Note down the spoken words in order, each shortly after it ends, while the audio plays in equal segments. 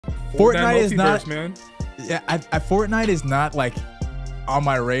Fortnite is not, man. Yeah, Fortnite is not like on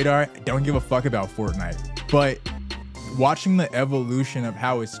my radar. I don't give a fuck about Fortnite, but watching the evolution of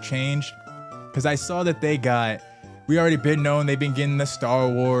how it's changed, because I saw that we already been known they've been getting the Star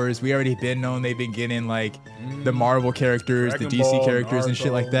Wars. We already been known they've been getting like the Marvel characters, Dragon the DC Ball, characters, and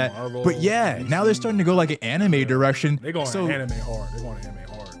shit like that. Marvel, but yeah, DC. now they're starting to go like an anime direction. They're going to anime hard. They're going to anime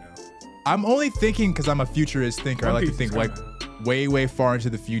hard now. I'm only thinking because I'm a futurist thinker. I like to think like way, way far into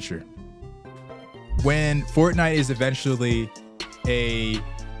the future. When Fortnite is eventually a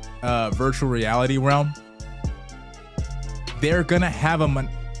virtual reality realm, they're gonna have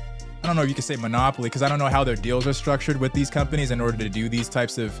I don't know if you could say monopoly, because I don't know how their deals are structured with these companies in order to do these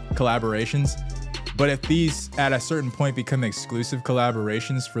types of collaborations. But if these at a certain point become exclusive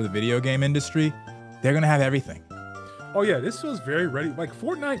collaborations for the video game industry, they're gonna have everything. Oh yeah, this feels very ready. Like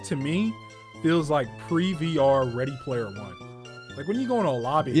Fortnite to me feels like pre-VR Ready Player One. Like when you go in a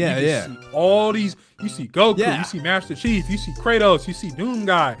lobby, you see all these, you see Goku, you see Master Chief, you see Kratos, you see Doom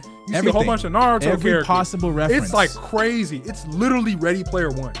Guy, you see a whole bunch of Naruto characters. Possible reference. It's like crazy. It's literally Ready Player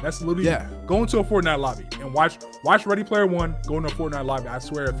One. That's literally go into a Fortnite lobby and watch Ready Player One, go into a Fortnite lobby. I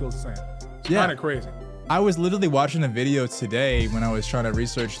swear it feels the same. It's kind of crazy. I was literally watching a video today when I was trying to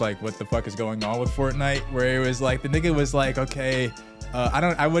research like what the fuck is going on with Fortnite, where it was like the nigga was like, okay, I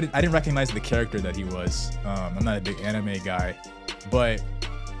didn't recognize the character that he was. I'm not a big anime guy, but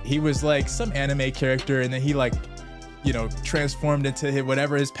he was like some anime character, and then he like, you know, transformed into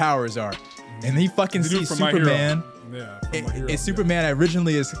whatever his powers are, and he fucking sees Superman. And Superman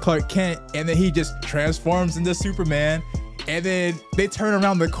originally is Clark Kent, and then he just transforms into Superman. And then they turn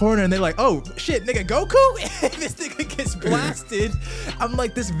around the corner and they're like, oh shit, nigga, Goku? And this nigga gets blasted. I'm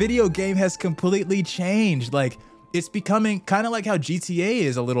like, this video game has completely changed. Like, it's becoming kind of like how GTA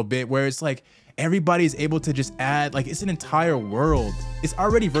is a little bit, where it's like everybody's able to just add, like, it's an entire world. It's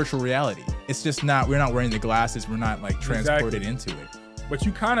already virtual reality. It's just not, we're not wearing the glasses. We're not like transported into it. But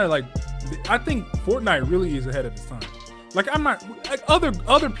you kind of like, I think Fortnite really is ahead of its time. Like, I'm not, like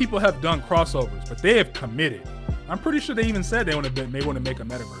other people have done crossovers, but they have committed. I'm pretty sure they even said they want to make a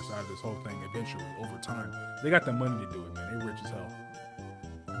metaverse out of this whole thing eventually over time. They got the money to do it, man. They're rich as hell.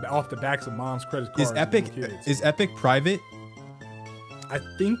 Off the backs of mom's credit cards. Is Epic private? I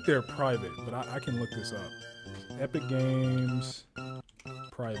think they're private, but I can look this up. Epic Games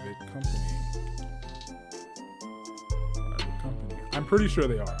private company. I'm pretty sure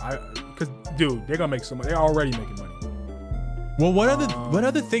they are. Because dude, they're gonna make some money. They're already making money. Well, what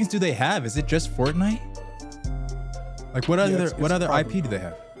other things do they have? Is it just Fortnite? Like what other IP do they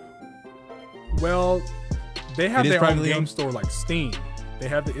have? Well, they have their own game store like Steam.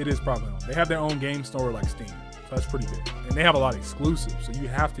 It is probably owned. They have their own game store like Steam. So that's pretty big. And they have a lot of exclusives, so you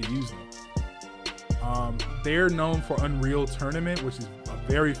have to use them. They're known for Unreal Tournament, which is a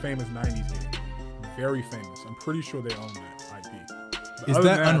very famous 90s game. Very famous. I'm pretty sure they own that IP. Is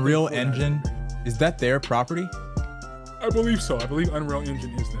that Unreal Engine? Is that their property? I believe so. I believe Unreal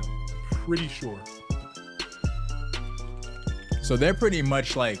Engine is them. I'm pretty sure. So they're pretty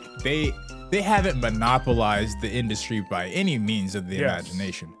much like, they haven't monopolized the industry by any means of the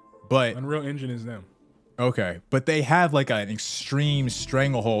imagination. But Unreal Engine is them. Okay, but they have like an extreme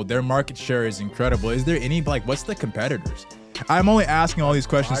stranglehold. Their market share is incredible. Is there any, like, what's the competitors? I'm only asking all these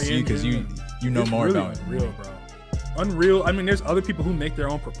questions to you because you know more about it. Unreal, bro. Unreal, I mean, there's other people who make their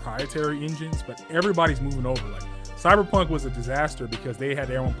own proprietary engines, but everybody's moving over. Like, Cyberpunk was a disaster because they had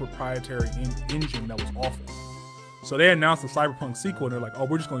their own proprietary engine that was awful. So they announced the Cyberpunk sequel, and they're like, oh,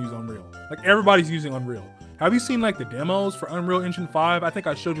 we're just going to use Unreal. Like, everybody's using Unreal. Have you seen, like, the demos for Unreal Engine 5? I think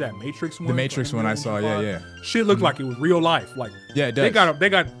I showed you that Matrix one. The Matrix one I saw, yeah. Shit looked like it was real life. Like, yeah, it does. They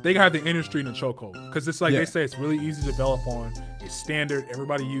got the industry in a chokehold. Because it's like they say it's really easy to develop on. It's standard.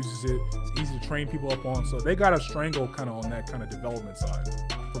 Everybody uses it. It's easy to train people up on. So they got a strangle kind of on that kind of development side.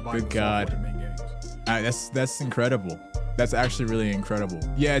 Good God. To make games. That's incredible. That's actually really incredible.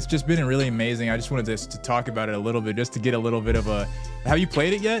 Yeah, it's just been really amazing. I just wanted to talk about it a little bit, just to get a little bit of a... Have you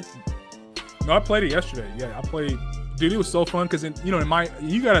played it yet? No, I played it yesterday. Yeah, I played... Dude, it was so fun because, come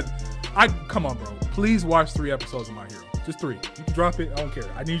on, bro. Please watch 3 episodes of My Hero. Just 3. You can drop it. I don't care.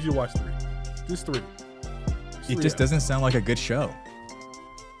 I need you to watch 3. Just 3. It just doesn't sound like a good show.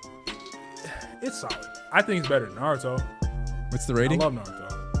 It's solid. I think it's better than Naruto. What's the rating? I love Naruto.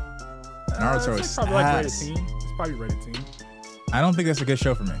 Naruto is probably like rated teen. It's probably rated teen. I don't think that's a good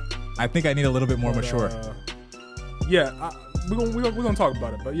show for me. I think I need a little bit more mature. Yeah, we're gonna talk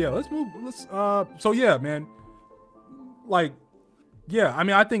about it. But yeah, let's move. So yeah, man. Like, yeah, I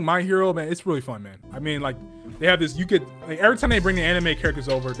mean, I think My Hero, man, it's really fun, man. I mean, like, they have this. You could, like, every time they bring the anime characters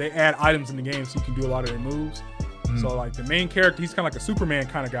over, they add items in the game so you can do a lot of their moves. So like the main character, he's kind of like a Superman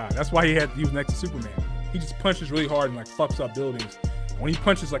kind of guy. That's why he was next to Superman. He just punches really hard and like fucks up buildings. When he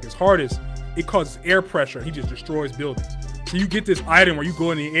punches like his hardest, it causes air pressure. He just destroys buildings. So you get this item where you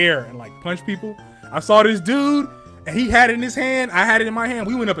go in the air and like punch people. I saw this dude and he had it in his hand. I had it in my hand.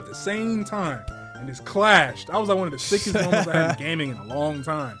 We went up at the same time and just clashed. I was like one of the sickest moments I had in gaming in a long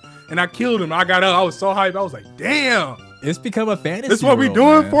time. And I killed him. I got up. I was so hyped. I was like, damn. It's become a fantasy This is what we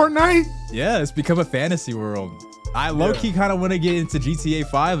doing, man. Fortnite? Yeah, it's become a fantasy world. I low-key kind of want to get into GTA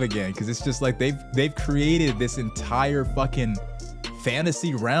 5 again because it's just like they've created this entire fucking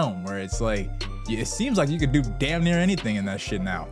fantasy realm where it's like, it seems like you could do damn near anything in that shit now.